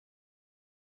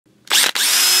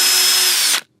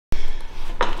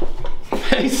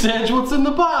Hey Sedge, what's in the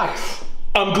box?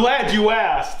 I'm glad you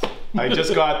asked. I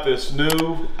just got this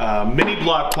new mini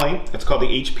block plane. It's called the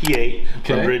HP-8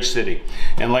 from Bridge City.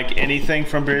 And like anything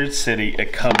from Bridge City,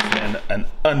 it comes in an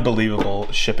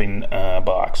unbelievable shipping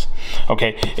box.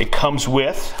 Okay, it comes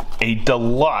with a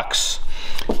deluxe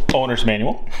owner's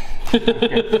manual.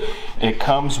 It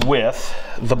comes with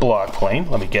the block plane.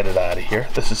 Let me get it out of here.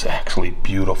 This is actually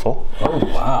beautiful. Oh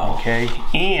wow. Okay,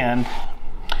 and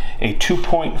a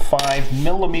 2.5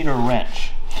 millimeter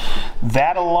wrench.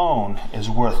 That alone is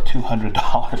worth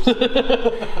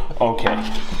 $200.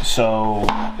 Okay, so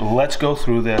let's go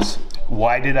through this.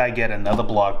 Why did I get another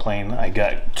block plane? I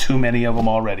got too many of them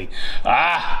already.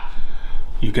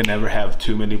 You can never have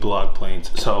too many block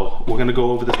planes. So we're gonna go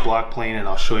over this block plane and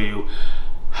I'll show you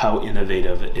how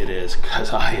innovative it is,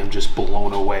 because I am just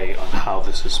blown away on how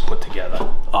this is put together.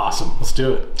 Awesome, let's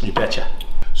do it. You betcha.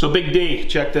 So Big D,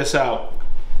 check this out.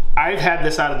 I've had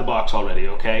this out of the box already,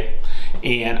 okay?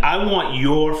 And I want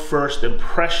your first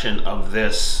impression of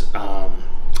this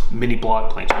mini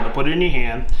block plane. So I'm gonna put it in your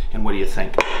hand, and what do you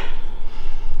think?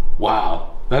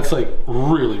 Wow, that's like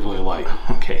really, really light.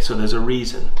 Okay, so there's a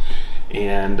reason.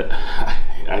 And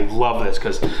I love this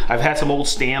because I've had some old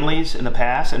Stanleys in the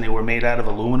past and they were made out of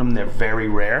aluminum. They're very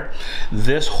rare.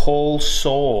 This whole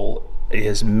sole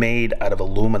is made out of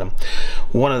aluminum.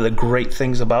 One of the great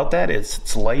things about that is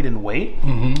it's light in weight.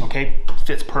 Okay,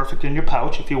 fits perfect in your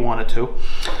pouch if you wanted to,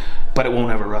 but it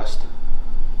won't ever rust.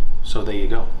 So there you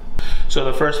go. So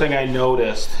the first thing I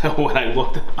noticed when I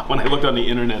looked on the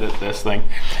internet at this thing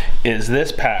is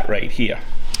this part right here.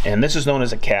 And this is known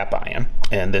as a cap iron,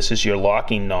 and this is your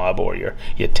locking knob or your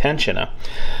tensioner.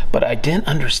 But I didn't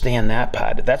understand that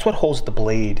part. That's what holds the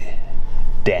blade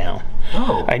down.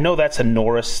 Oh. I know that's a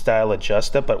Norris style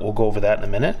adjuster, but we'll go over that in a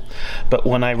minute. But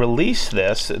when I release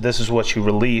this, this is what you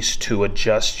release to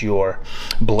adjust your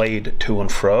blade to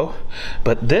and fro.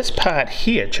 But this part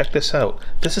here, check this out.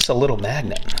 This is a little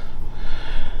magnet.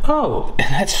 Oh.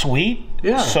 Isn't that sweet?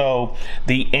 Yeah. So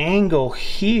the angle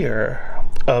here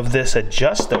of this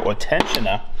adjuster or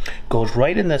tensioner goes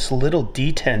right in this little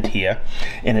detent here,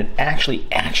 and it actually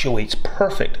actuates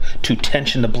perfect to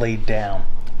tension the blade down.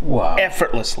 Wow.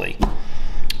 Effortlessly.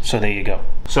 So there you go.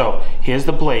 So here's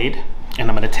the blade,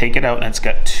 and I'm going to take it out, and it's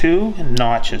got two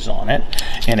notches on it,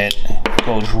 and it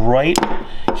goes right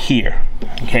here.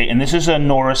 Okay, and this is a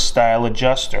Norris style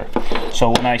adjuster. So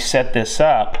when I set this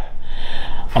up,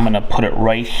 I'm going to put it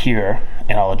right here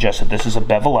and I'll adjust it. This is a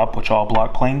bevel up, which all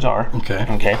block planes are. Okay.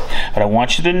 Okay. But I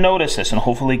want you to notice this, and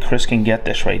hopefully Chris can get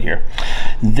this right here.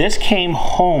 This came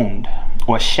honed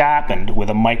or sharpened with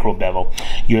a micro bevel.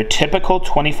 Your typical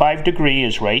 25 degree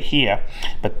is right here,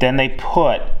 but then they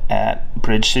put at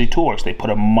Bridge City Toolworks, they put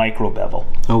a micro bevel.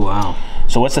 Oh wow.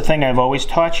 So what's the thing I've always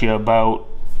taught you about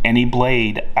any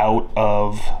blade out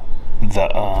of the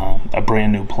a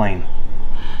brand new plane?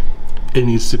 It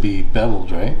needs to be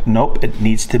beveled, right? Nope, it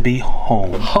needs to be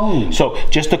honed. Honed. So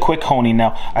just a quick honing.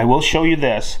 Now, I will show you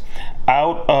this.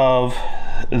 Out of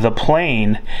the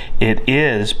plane, it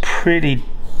is pretty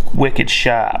wicked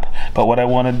sharp. But what I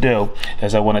want to do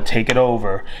is I want to take it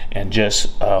over and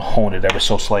just hone it ever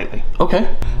so slightly.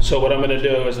 Okay. So what I'm going to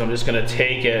do is I'm just going to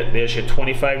take it, there's your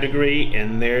 25 degree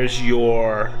and there's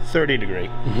your 30 degree.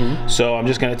 So I'm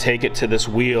just going to take it to this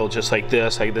wheel just like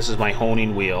this. This is my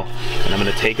honing wheel. And I'm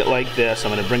going to take it like this.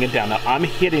 I'm going to bring it down. Now I'm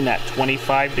hitting that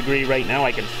 25 degree right now.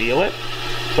 I can feel it.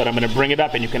 But I'm going to bring it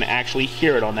up and you can actually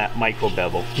hear it on that micro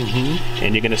bevel.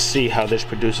 And you're going to see how this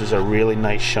produces a really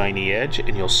nice shiny edge,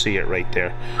 and you'll see it right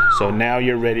there. So now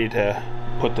you're ready to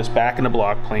put this back in the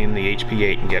block plane, the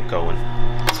HP-8, and get going.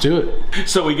 Let's do it.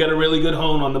 So we got a really good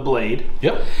hone on the blade.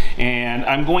 Yep. And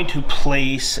I'm going to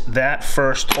place that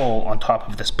first hole on top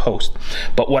of this post.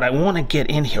 But what I want to get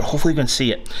in here, hopefully you can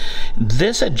see it.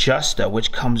 This adjuster,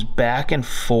 which comes back and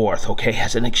forth, okay,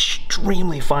 has an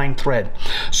extremely fine thread.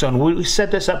 So when we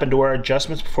set this up and do our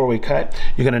adjustments before we cut,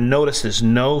 you're going to notice there's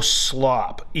no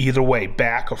slop either way,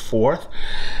 back or forth.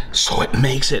 So it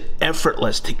makes it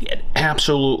effortless to get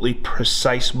absolutely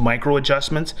precise micro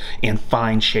adjustments and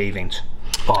fine shavings.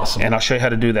 Awesome. And I'll show you how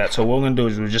to do that. So what we're going to do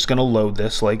is we're just going to load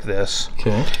this like this.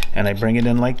 Okay. And I bring it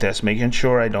in like this, making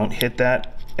sure I don't hit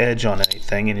that edge on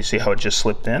anything. And you see how it just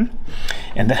slipped in?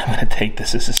 And then I'm going to take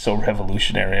this. This is so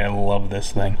revolutionary. I love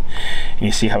this thing. And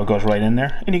you see how it goes right in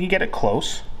there? And you can get it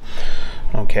close.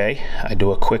 Okay. I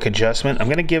do a quick adjustment. I'm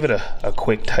going to give it a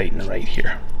quick tighten right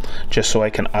here, just so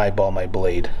I can eyeball my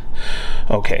blade.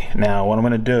 Okay. Now what I'm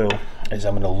going to do is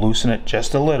I'm going to loosen it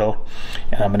just a little,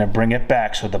 and I'm going to bring it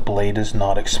back so the blade is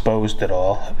not exposed at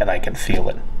all and I can feel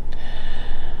it.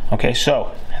 Okay,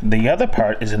 so the other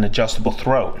part is an adjustable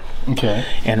throat. Okay.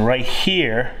 And right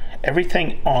here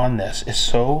everything on this is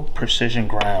so precision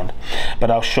ground.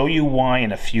 But I'll show you why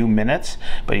in a few minutes.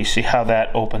 But you see how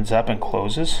that opens up and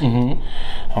closes?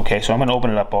 Mm-hmm. Okay, so I'm gonna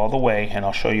open it up all the way and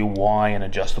I'll show you why an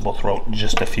adjustable throat in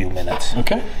just a few minutes.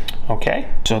 Okay. Okay,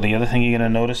 so the other thing you're gonna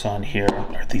notice on here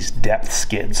are these depth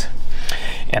skids.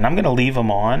 And I'm gonna leave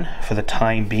them on for the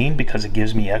time being because it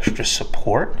gives me extra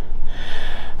support.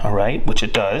 All right, which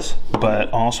it does,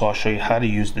 but also I'll show you how to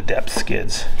use the depth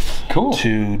skids. Cool.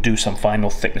 To do some final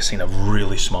thicknessing of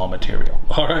really small material.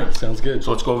 All right, sounds good.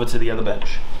 So let's go over to the other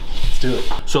bench. Let's do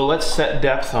it. So let's set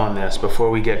depth on this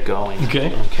before we get going.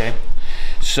 Okay. Okay.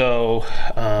 So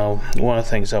one of the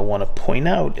things I want to point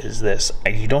out is this: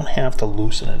 you don't have to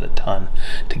loosen it a ton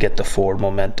to get the forward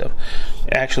momentum.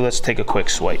 Actually, let's take a quick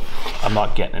swipe. I'm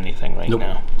not getting anything right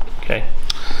now. Okay.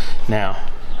 Now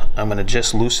I'm going to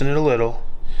just loosen it a little.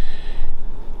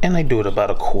 And I do it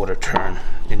about a quarter turn.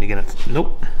 And you're gonna,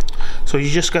 nope. So you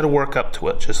just gotta work up to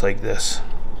it, just like this.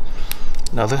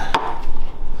 Another.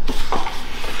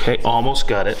 Okay, almost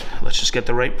got it. Let's just get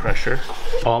the right pressure.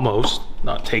 Almost,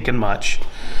 not taking much.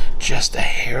 Just a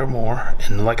hair more.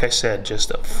 And like I said,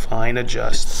 just a fine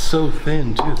adjust. It's so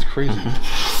thin too, it's crazy.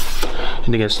 Mm-hmm. And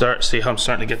you're gonna start, see how I'm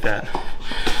starting to get that.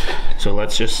 So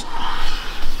let's just,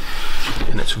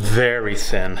 and it's very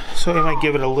thin. So you might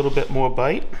give it a little bit more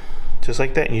bite. Just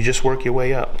like that, and you just work your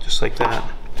way up, just like that.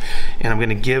 And I'm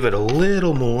gonna give it a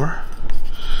little more.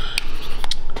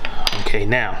 Okay,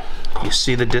 now, you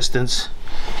see the distance?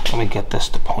 Let me get this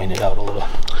to point it out a little.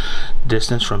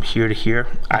 Distance from here to here.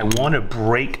 I wanna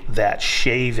break that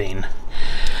shaving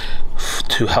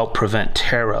to help prevent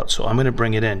tear out. So I'm gonna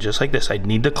bring it in just like this. I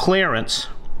need the clearance,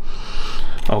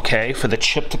 okay, for the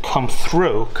chip to come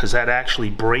through, because that actually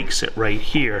breaks it right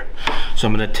here. So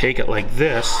I'm gonna take it like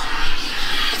this,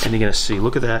 and you're gonna see,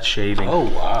 look at that shaving. Oh,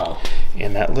 wow.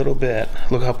 And that little bit,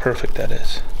 look how perfect that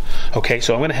is. Okay,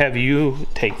 so I'm gonna have you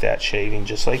take that shaving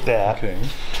just like that. Okay.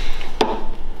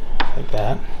 Like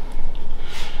that.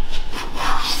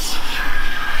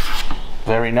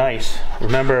 Very nice.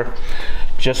 Remember,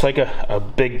 just like a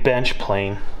big bench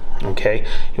plane, okay,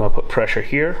 you wanna put pressure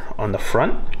here on the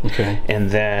front. Okay.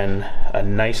 And then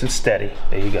nice and steady.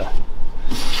 There you go.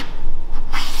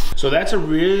 So that's a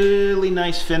really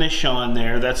nice finish on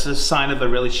there. That's a sign of a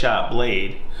really sharp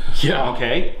blade. Yeah.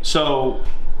 Okay, so.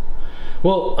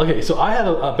 Well, okay, so I have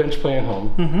a bench plane at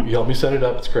home. Mm-hmm. You helped me set it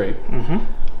up, it's great. Mm-hmm.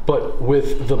 But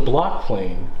with the block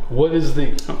plane, what is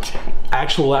the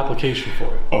actual application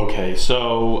for it? Okay,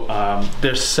 so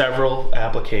there's several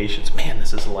applications. Man,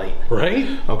 this is light. Right?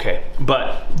 Okay,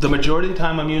 but the majority of the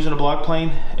time I'm using a block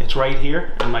plane, it's right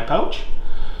here in my pouch.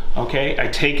 Okay, I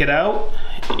take it out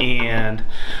and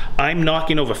I'm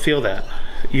knocking over, feel that.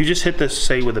 You just hit this,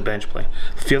 say with a bench plane.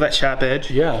 Feel that sharp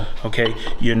edge? Yeah. Okay,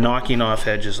 you're knocking off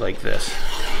edges like this.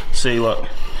 See, look.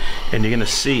 And you're gonna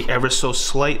see ever so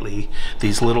slightly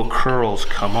these little curls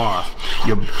come off.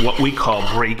 You're what we call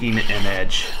breaking an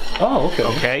edge. Oh, okay.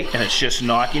 Okay, and it's just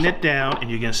knocking it down, and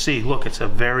you're gonna see, look, it's a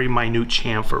very minute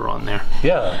chamfer on there.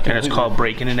 Yeah. And it's called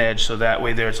breaking an edge, so that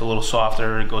way there it's a little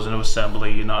softer, it goes into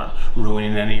assembly, you're not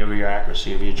ruining any of your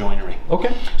accuracy of your joinery.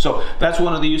 Okay. So that's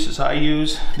one of the uses I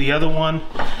use. The other one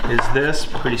is this,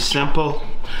 pretty simple.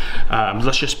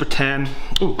 Let's just pretend,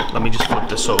 ooh, let me just flip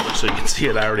this over so you can see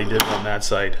it. I already did it on that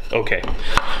side. Okay,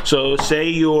 so say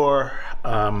you're,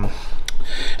 and I'm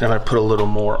gonna put a little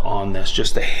more on this,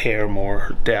 just a hair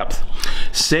more depth.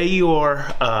 Say you're,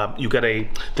 you got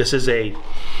this is a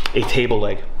table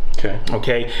leg. Okay.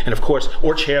 Okay, and of course,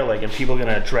 or chair leg, and people are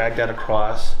gonna drag that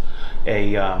across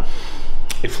a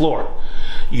floor.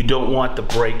 You don't want the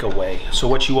breakaway. So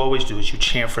what you always do is you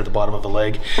chamfer the bottom of the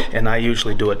leg, and I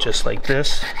usually do it just like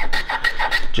this.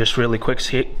 Just really quick.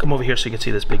 See, come over here so you can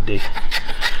see this big D.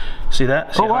 See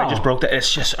that? See oh, wow. I just broke that?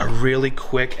 It's just a really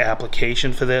quick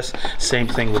application for this. Same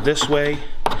thing with this way.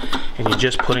 And you're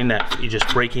just putting that, you're just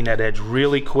breaking that edge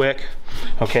really quick.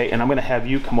 Okay, and I'm gonna have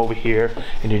you come over here,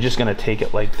 and you're just gonna take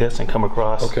it like this and come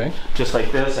across. Okay. Just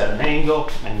like this at an angle,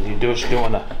 and you're just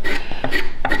doing a,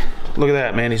 look at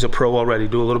that, man, he's a pro already.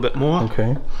 Do a little bit more.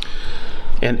 Okay.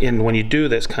 And when you do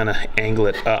this, kind of angle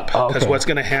it up. Because what's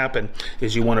going to happen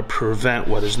is you want to prevent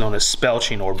what is known as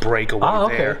spelching or breakaway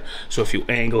there. So if you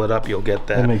angle it up, you'll get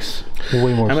that. That makes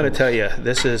way more sense. I'm going to tell you,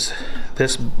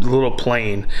 this little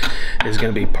plane is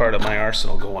going to be part of my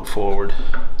arsenal going forward.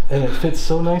 And it fits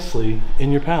so nicely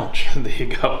in your pouch. There you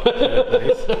go.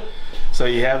 Nice. So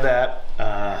you have that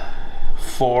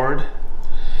forward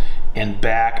and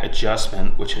back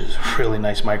adjustment, which is really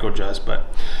nice micro adjust, but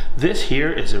this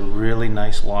here is a really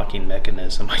nice locking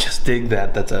mechanism. I just dig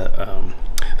that. That's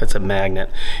a magnet,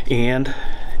 and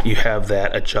you have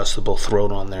that adjustable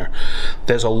throat on there.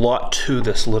 There's a lot to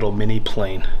this little mini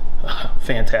plane.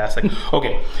 Fantastic.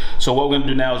 Okay, so what we're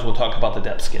gonna do now is we'll talk about the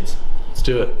depth skids. Let's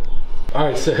do it. All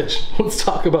right, Sedge, let's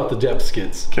talk about the depth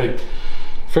skids. Okay.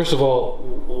 First of all,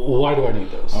 why do I need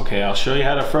those? Okay, I'll show you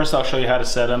how to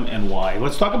set them and why.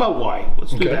 Let's talk about why.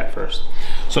 Let's do that first.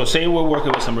 So say we're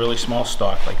working with some really small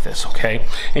stock like this, okay?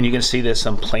 And you can see there's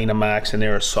some planer marks and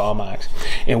there are saw marks.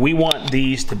 And we want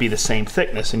these to be the same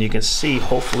thickness. And you can see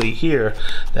hopefully here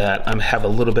that I have a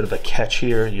little bit of a catch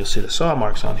here. You'll see the saw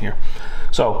marks on here.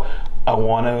 So I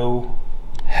want to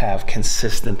have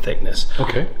consistent thickness.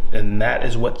 Okay. And that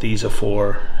is what these are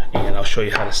for. And I'll show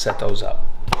you how to set those up.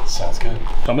 Sounds good.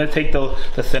 So I'm going to take the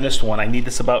thinnest one. I need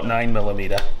this about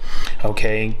 9mm.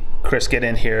 Okay, Chris, get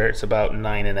in here. It's about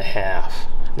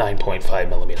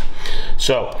 9.5mm.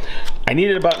 So I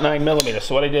needed about 9mm.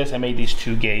 So what I did is I made these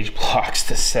 2 gauge blocks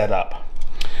to set up.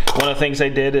 One of the things I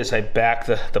did is I backed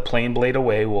the plane blade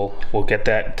away. We'll get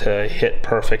that to hit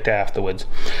perfect afterwards.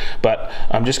 But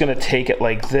I'm just going to take it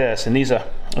like this, and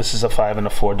this is a 5 and a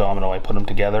 4 domino. I put them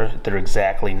together. They're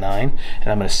exactly 9, and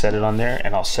I'm going to set it on there,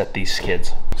 and I'll set these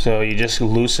skids. So you just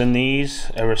loosen these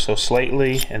ever so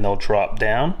slightly, and they'll drop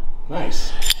down.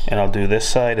 Nice. And I'll do this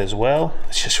side as well.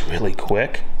 It's just really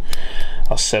quick.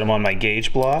 I'll set them on my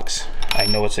gauge blocks. I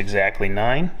know it's exactly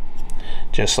 9,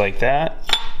 just like that.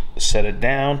 Set it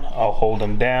down, I'll hold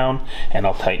them down, and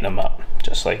I'll tighten them up,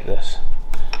 just like this.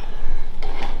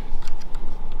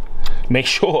 Make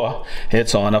sure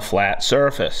it's on a flat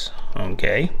surface,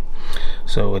 okay?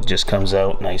 So it just comes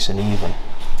out nice and even.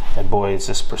 And boy, is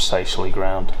this precisely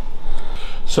ground.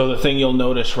 So the thing you'll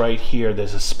notice right here,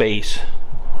 there's a space,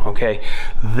 okay?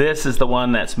 This is the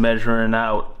one that's measuring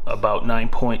out about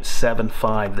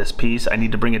 9.75, this piece. I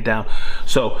need to bring it down.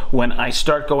 So when I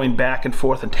start going back and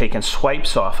forth and taking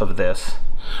swipes off of this,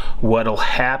 what'll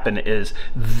happen is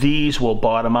these will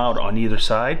bottom out on either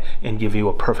side and give you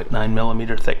a perfect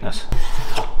 9mm thickness.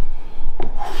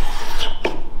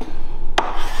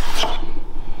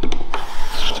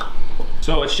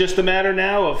 So it's just a matter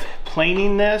now of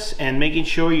planing this and making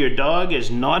sure your dog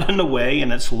is not in the way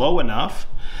and it's low enough,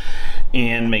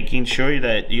 and making sure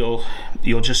that you'll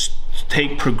just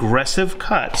take progressive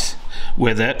cuts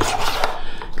with it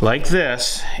like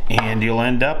this, and you'll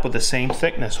end up with the same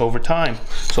thickness over time.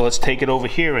 So let's take it over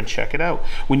here and check it out.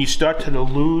 When you start to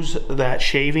lose that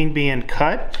shaving being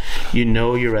cut, you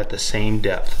know you're at the same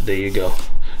depth. There you go.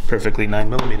 Perfectly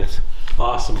 9mm.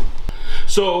 Awesome.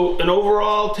 So an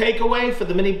overall takeaway for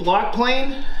the mini block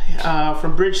plane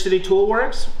from Bridge City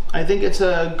Toolworks, I think it's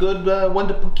a good one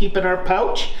to keep in our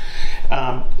pouch.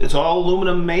 It's all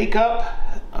aluminum makeup.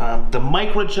 The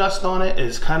micro adjust on it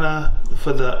is kind of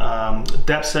for the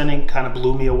depth setting, kind of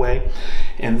blew me away.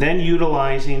 And then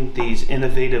utilizing these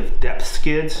innovative depth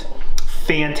skids,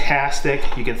 fantastic.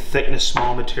 You can thicken a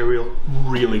small material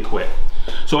really quick.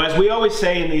 So as we always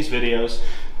say in these videos,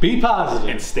 be positive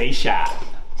and stay sharp.